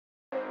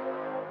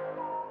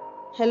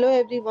Hello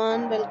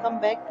everyone, welcome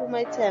back to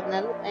my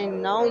channel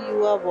and now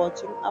you are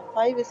watching a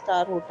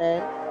 5-star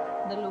hotel.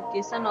 The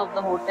location of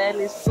the hotel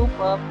is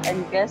superb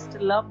and guests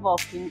love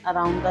walking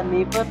around the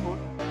neighborhood.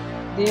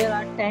 There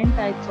are 10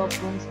 types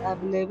of rooms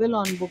available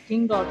on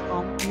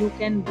booking.com. You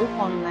can book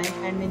online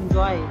and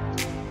enjoy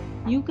it.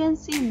 You can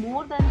see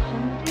more than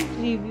 100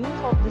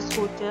 reviews of this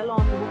hotel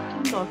on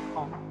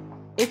booking.com.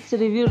 Its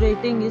review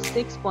rating is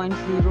 6.0,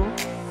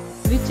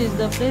 which is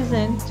the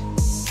present.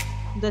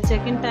 The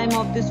check-in time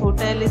of this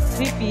hotel is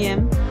 3 p.m.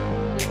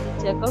 and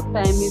the check-out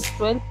time is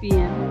 12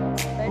 p.m.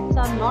 Pets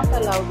are not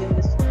allowed in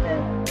this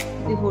hotel.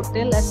 The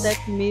hotel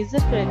accepts major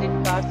credit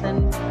cards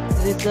and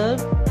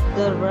reserves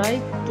the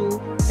right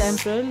to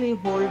temporarily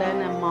hold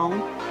an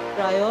amount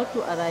prior to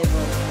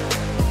arrival.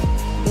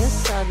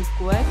 Guests are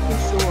required to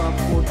show a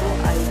photo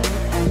ID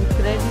and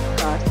credit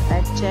cards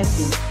at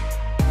check-in.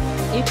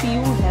 If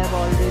you have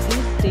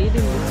already stayed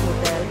in this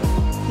hotel,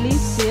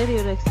 please share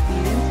your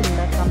experience in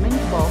the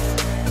comment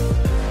box.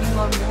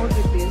 For more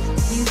details,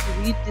 please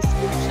read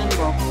description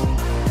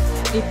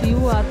box. If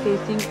you are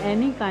facing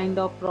any kind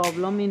of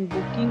problem in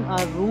booking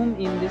a room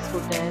in this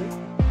hotel,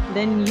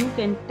 then you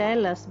can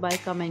tell us by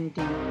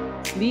commenting.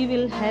 We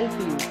will help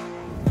you.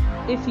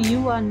 If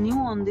you are new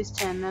on this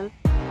channel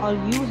or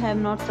you have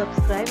not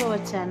subscribed our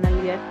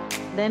channel yet,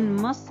 then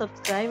must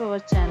subscribe our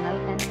channel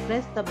and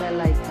press the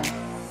bell icon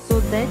so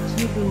that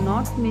you do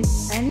not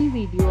miss any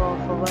video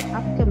of our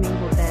upcoming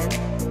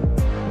hotel.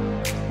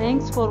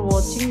 Thanks for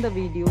watching the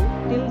video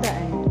till the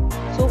end.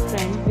 So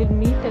friends, we'll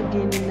meet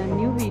again in a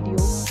new video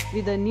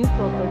with a new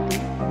property.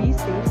 Be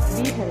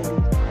safe, be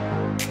healthy.